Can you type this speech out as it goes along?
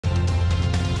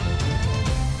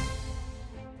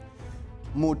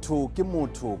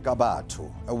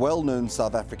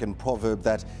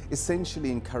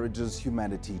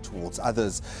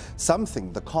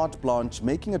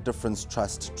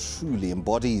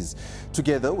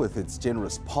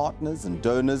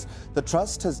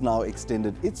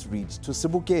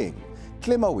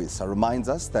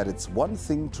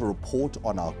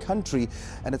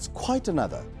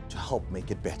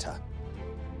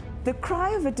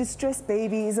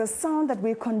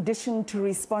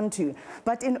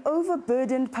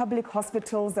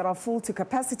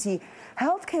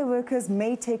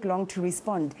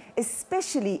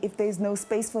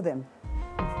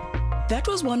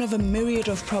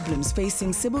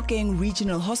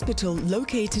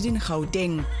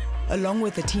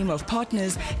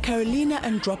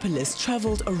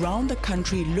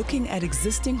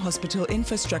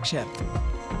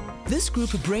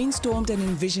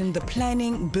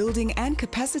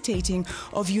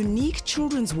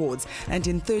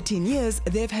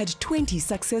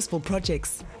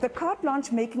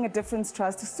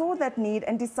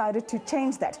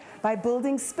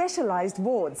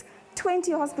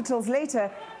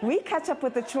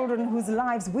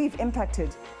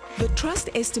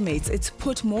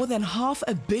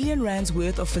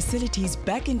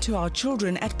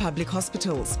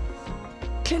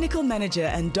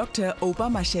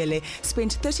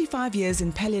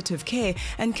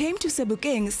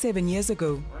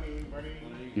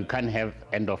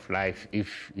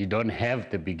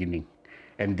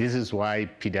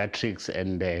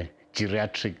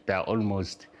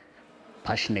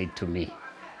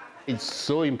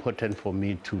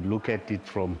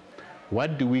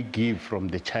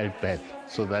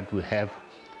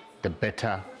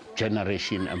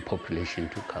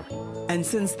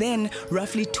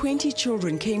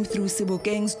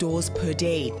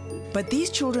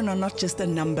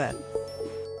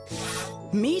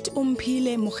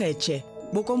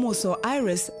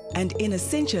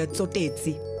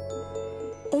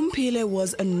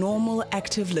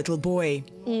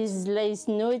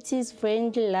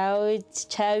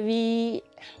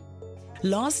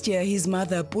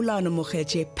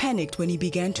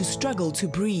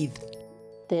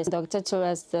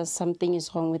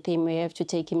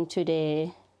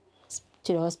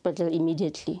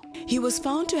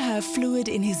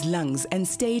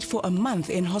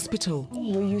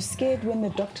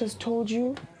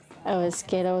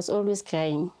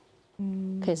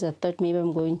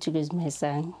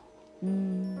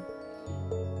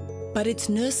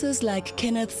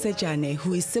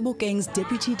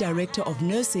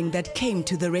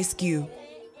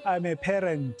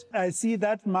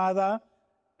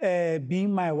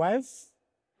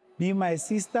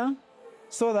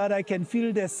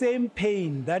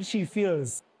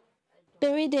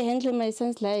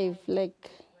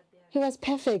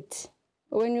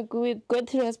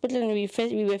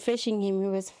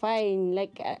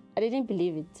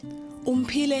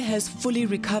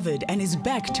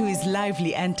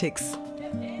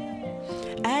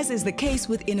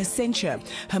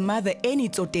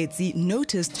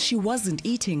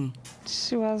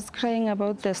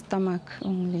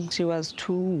was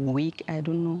too weak, I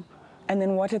don't know. And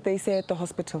then what did they say at the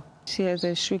hospital? She has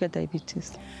a sugar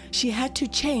diabetes. She had to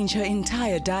change her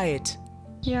entire diet.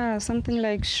 Yeah, something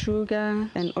like sugar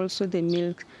and also the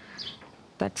milk.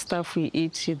 That stuff we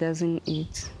eat, she doesn't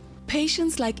eat.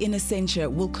 Patients like 𝗀𝗍𝗃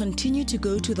will continue to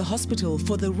go to the hospital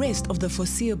for the rest of the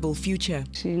foreseeable future.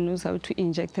 She knows how to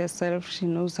inject herself. She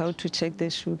knows how to check the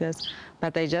sugars.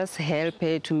 But I just help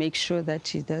her to make sure that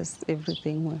she does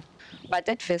everything well. But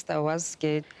at first I was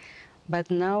scared. But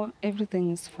now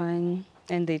everything is fine.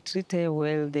 And they treat her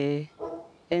well there.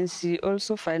 And she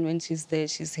also fine when she's there.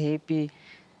 She's happy.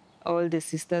 All the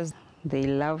sisters, they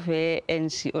love her. And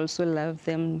she also loves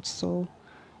them. So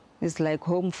it's like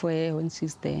home for her when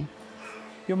she's there.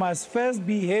 You must first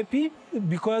be happy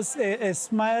because a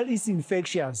smile is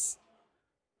infectious.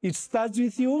 It starts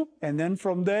with you, and then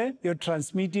from there, you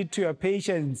transmit it to your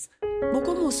patients.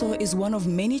 𝗶𝗶𝗃𝗏 is one of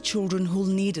many children who'll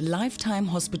need lifetime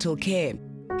hospital care.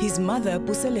 His mother,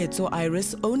 𝗶𝗃𝗏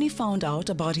Iris, only found out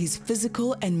about his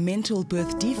physical and mental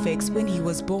birth defects when he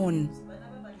was born.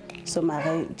 So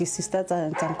my sisters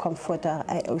are comforter.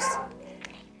 I also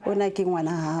when I came one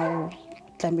how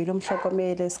tlamehile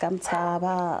mhlokomele ska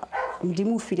mtshaba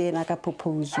mdimo file na ka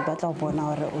propose ba tla bona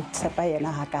hore o tshepa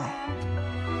yena ha kae.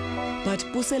 But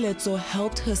𝗶𝗃𝗏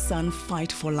helped her son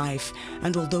fight for life.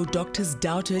 And although doctors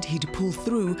doubted he'd pull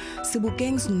through,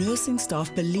 Sebokeng's nursing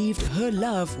staff believed her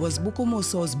love was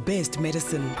𝗶𝗶𝗏𝗏's best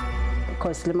medicine.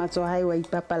 Because le matso ha wa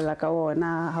ipapalla ka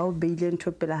ona ha o beile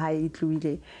ntho pele ha e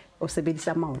tluile o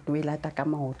sebedisa maoto e lata ka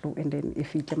maoto and then e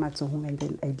fihle matsohong and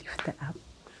then I lift her up.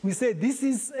 We say, this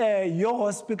is your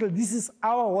hospital, this is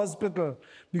our hospital,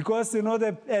 because, you know,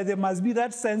 there must be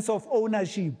that sense of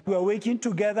ownership. We are working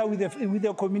together with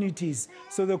the communities,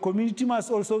 so the community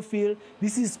must also feel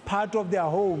this is part of their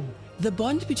home. The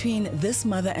bond between this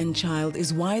mother and child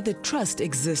is why the trust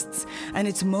exists, and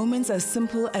it's moments as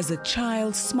simple as a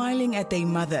child smiling at their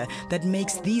mother that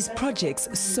makes these projects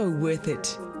so worth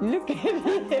it. Look at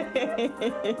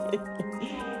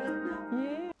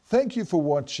me. Thank you for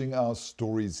watching our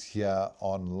stories here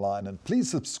online, and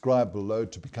please subscribe below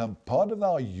to become part of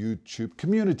our YouTube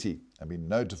community and be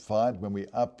notified when we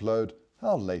upload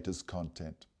our latest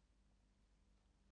content.